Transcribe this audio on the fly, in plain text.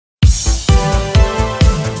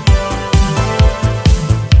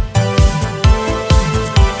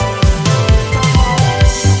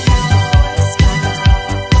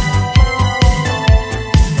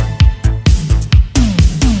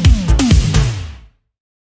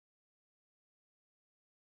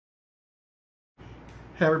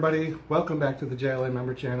Hey everybody, welcome back to the JLA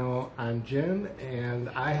member channel. I'm Jim and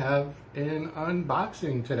I have an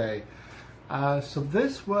unboxing today. So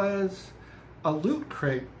this was a Loot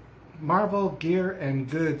Crate, Marvel Gear and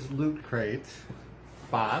Goods Loot Crate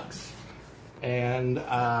box. And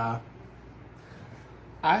I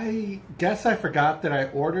guess I forgot that I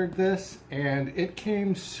ordered this and it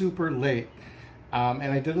came super late. And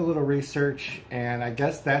I did a little research and I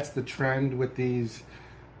guess that's the trend with these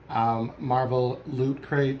Marvel loot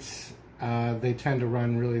crates. They tend to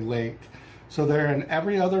run really late. So they're an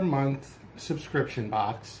every other month subscription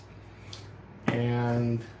box.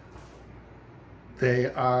 And they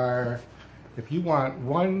are, if you want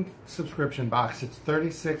one subscription box, it's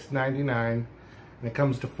 $36.99 and it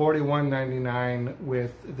comes to $41.99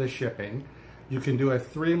 with the shipping. You can do a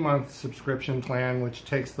 3-month subscription plan, which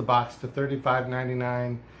takes the box to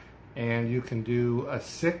 $35.99, and you can do a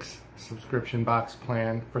 6 subscription box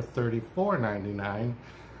plan for $34.99.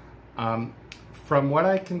 From what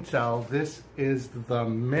I can tell, this is the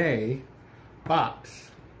May box,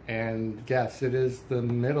 and yes, it is the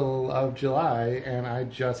middle of July and I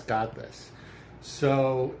just got this,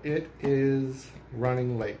 so it is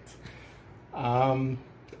running late.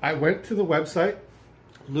 I went to the website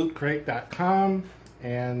lootcrate.com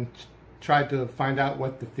and tried to find out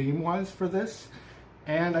what the theme was for this,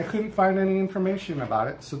 and I couldn't find any information about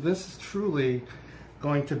it, so this is truly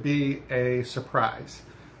going to be a surprise.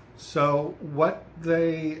 So what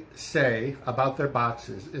they say about their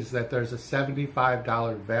boxes is that there's a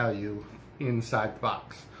 $75 value inside the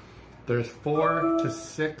box. There's 4 to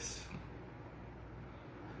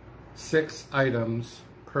 6 items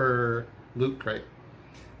per loot crate.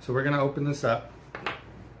 So we're going to open this up.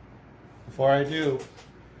 Before I do,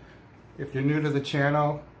 if you're new to the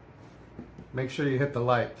channel, make sure you hit the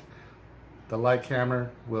like. The like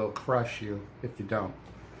hammer will crush you if you don't.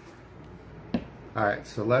 Alright,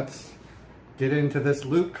 so let's get into this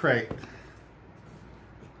loot crate.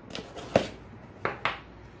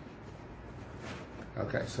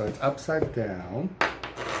 Okay, so it's upside down.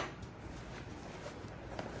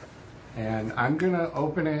 And I'm going to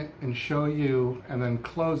open it and show you and then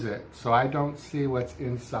close it so I don't see what's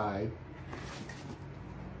inside.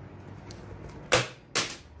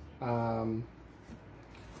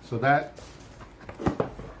 So that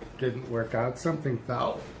didn't work out. Something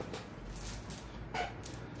fell.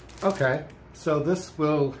 Okay, so this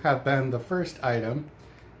will have been the first item.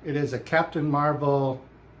 It is a Captain Marvel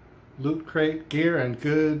Loot Crate Gear and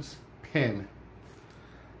Goods pin.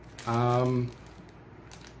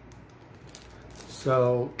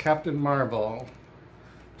 So Captain Marvel.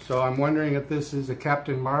 So I'm wondering if this is a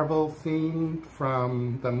Captain Marvel theme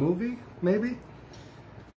from the movie, maybe?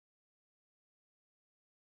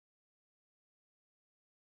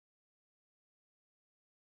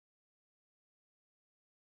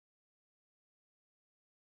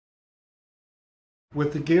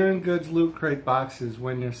 With the Gear and Goods Loot Crate boxes,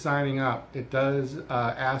 when you're signing up, it does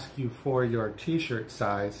ask you for your t-shirt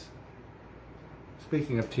size.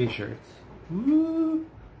 Speaking of t-shirts, woo,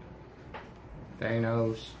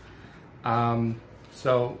 Thanos.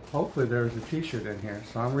 So hopefully there's a t-shirt in here.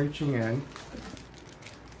 So I'm reaching in.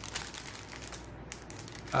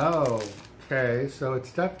 Oh, okay, so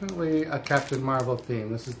it's definitely a Captain Marvel theme.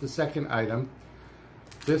 This is the second item.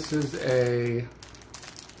 This is a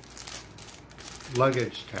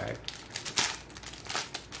luggage tag.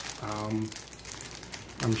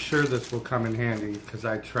 I'm sure this will come in handy because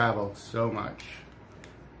I travel so much.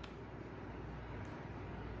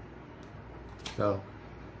 So,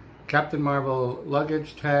 Captain Marvel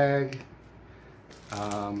luggage tag.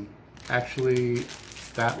 Actually,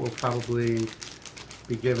 that will probably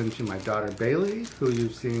be given to my daughter Bailey, who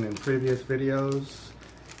you've seen in previous videos.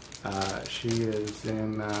 She is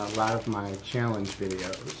in a lot of my challenge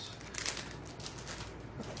videos.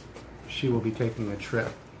 She will be taking a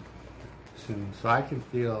trip soon, so I can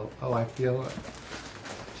feel, oh, I feel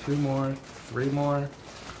 2 more, 3 more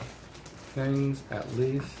things at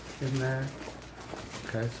least in there.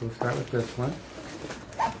 Okay, so we'll start with this one.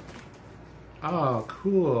 Oh,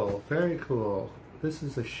 cool, very cool. This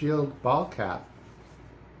is a SHIELD ball cap.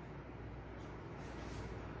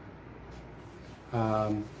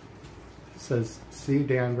 It says C.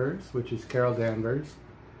 Danvers, which is Carol Danvers.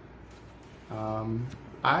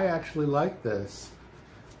 I actually like this.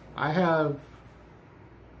 I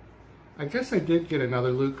guess I did get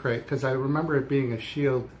another loot crate because I remember it being a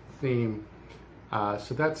SHIELD theme.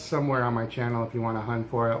 So that's somewhere on my channel if you want to hunt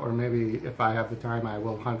for it, or maybe if I have the time I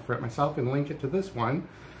will hunt for it myself and link it to this one.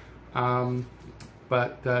 Yeah,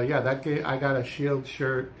 I got a SHIELD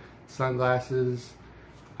shirt, sunglasses,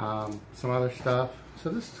 some other stuff. So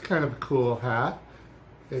this is kind of a cool hat.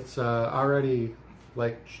 It's already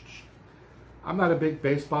like, I'm not a big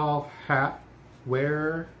baseball hat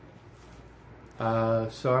wearer,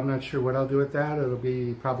 so I'm not sure what I'll do with that. It'll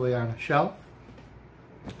be probably on a shelf.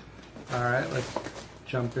 All right, let's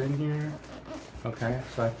jump in here. Okay,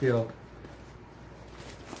 so I feel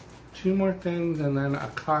 2 more things and then a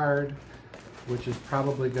card, which is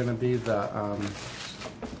probably going to be the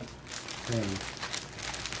thing.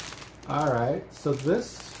 All right, so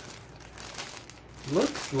this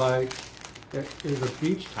looks like it is a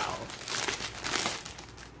beach towel.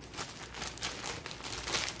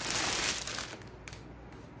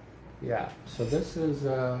 Yeah, so this is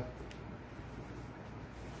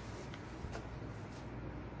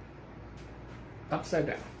upside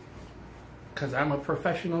down because I'm a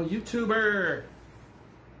professional YouTuber.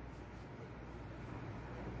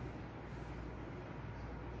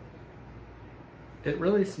 It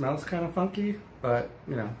really smells kind of funky, but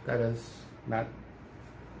you know, that is not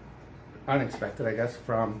unexpected, I guess,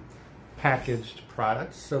 from packaged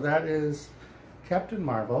products. So that is Captain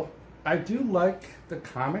Marvel. I do like the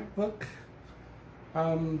comic book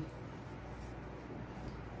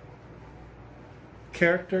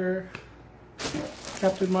character,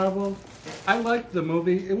 Captain Marvel. I liked the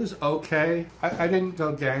movie. It was okay. I didn't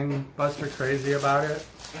go gangbuster crazy about it.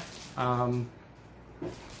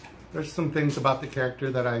 There's some things about the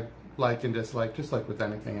character that I like and dislike, just like with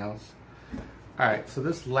anything else. Alright, so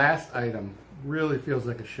this last item really feels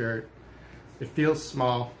like a shirt. It feels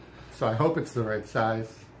small, so I hope it's the right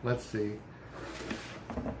size. Let's see.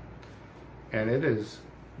 And it is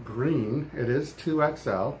green. It is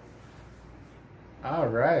 2XL.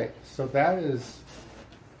 Alright, so that is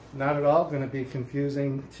not at all going to be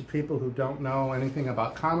confusing to people who don't know anything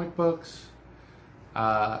about comic books.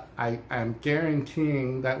 I'm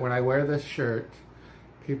guaranteeing that when I wear this shirt,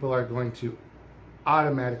 people are going to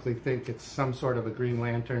automatically think it's some sort of a Green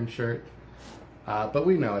Lantern shirt. But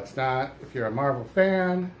we know it's not. If you're a Marvel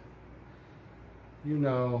fan, you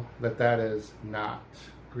know that that is not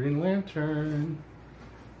Green Lantern.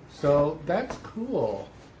 So that's cool.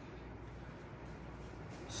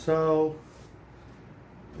 So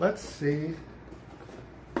let's see.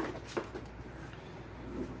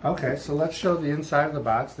 Okay, so let's show the inside of the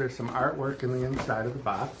box. There's some artwork in the inside of the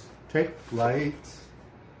box. Take Flight.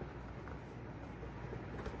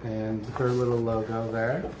 And her little logo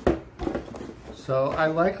there. So I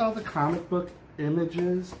like all the comic book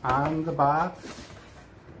images on the box.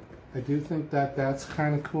 I do think that that's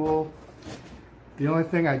kind of cool. The only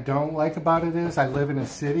thing I don't like about it is I live in a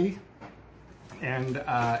city, and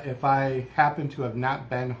if I happen to have not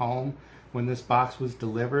been home when this box was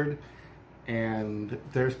delivered, and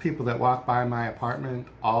there's people that walk by my apartment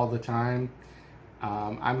all the time,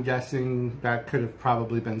 I'm guessing that could have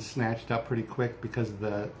probably been snatched up pretty quick because of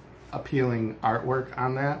the appealing artwork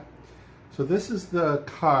on that. So this is the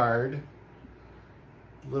card,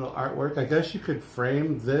 little artwork. I guess you could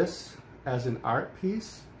frame this as an art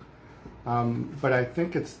piece, but I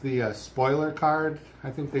think it's the spoiler card,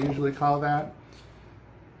 I think they usually call that.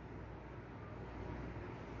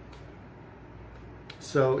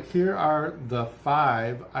 So here are the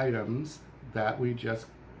 5 items that we just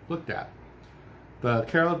looked at. The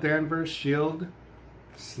Carol Danvers Shield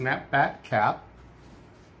Snapback Cap.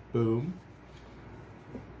 Boom.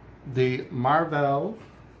 The Marvel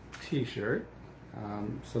t-shirt.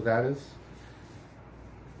 So that is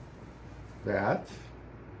that.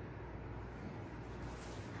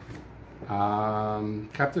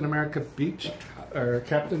 Captain America beach, or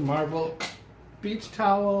Captain Marvel beach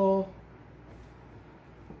towel.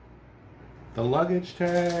 The luggage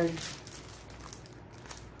tag,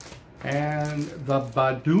 and the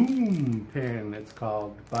Badoom pin. It's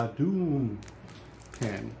called Badoom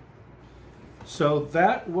pin. So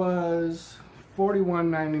that was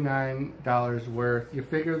 $41.99 worth. You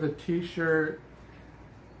figure the t-shirt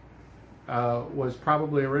was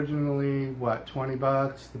probably originally, what, 20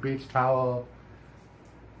 bucks? The beach towel,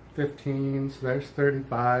 15, so there's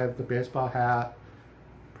 35. The baseball hat,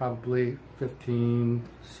 probably 15.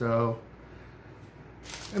 So,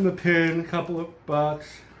 and the pin, a couple of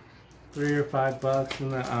bucks, 3 or 5 bucks,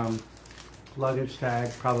 and the luggage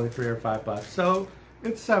tag, probably 3 or 5 bucks. So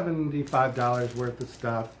it's $75 worth of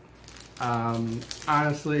stuff.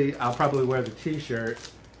 Honestly, I'll probably wear the t-shirt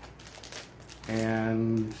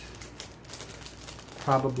and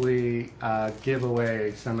probably give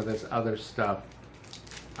away some of this other stuff.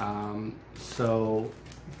 So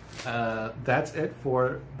that's it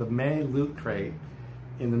for the May Loot Crate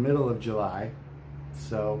in the middle of July.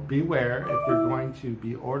 So beware if you're going to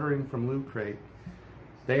be ordering from Loot Crate.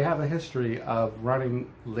 They have a history of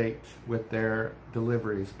running late with their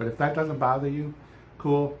deliveries. But if that doesn't bother you,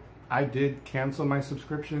 cool. I did cancel my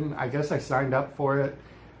subscription. I guess I signed up for it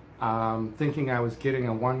thinking I was getting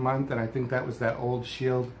a 1 month, and I think that was that old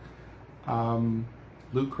Shield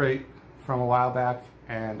Loot Crate from a while back,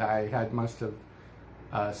 and I must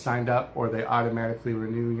have signed up, or they automatically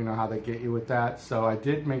renew, you know how they get you with that. So I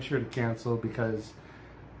did make sure to cancel because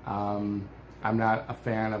I'm not a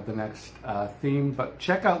fan of the next theme. But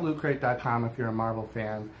check out lootcrate.com if you're a Marvel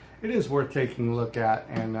fan. It is worth taking a look at,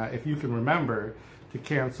 and if you can remember to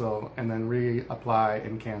cancel and then reapply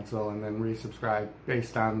and cancel and then resubscribe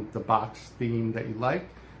based on the box theme that you like,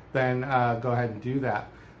 then go ahead and do that.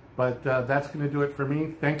 But that's going to do it for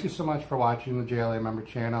me. Thank you so much for watching the JLA Member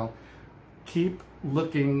channel. Keep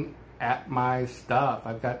looking at my stuff.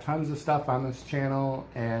 I've got tons of stuff on this channel,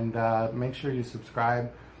 and make sure you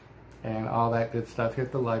subscribe and all that good stuff.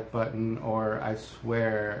 Hit the like button, or I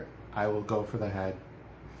swear I will go for the head.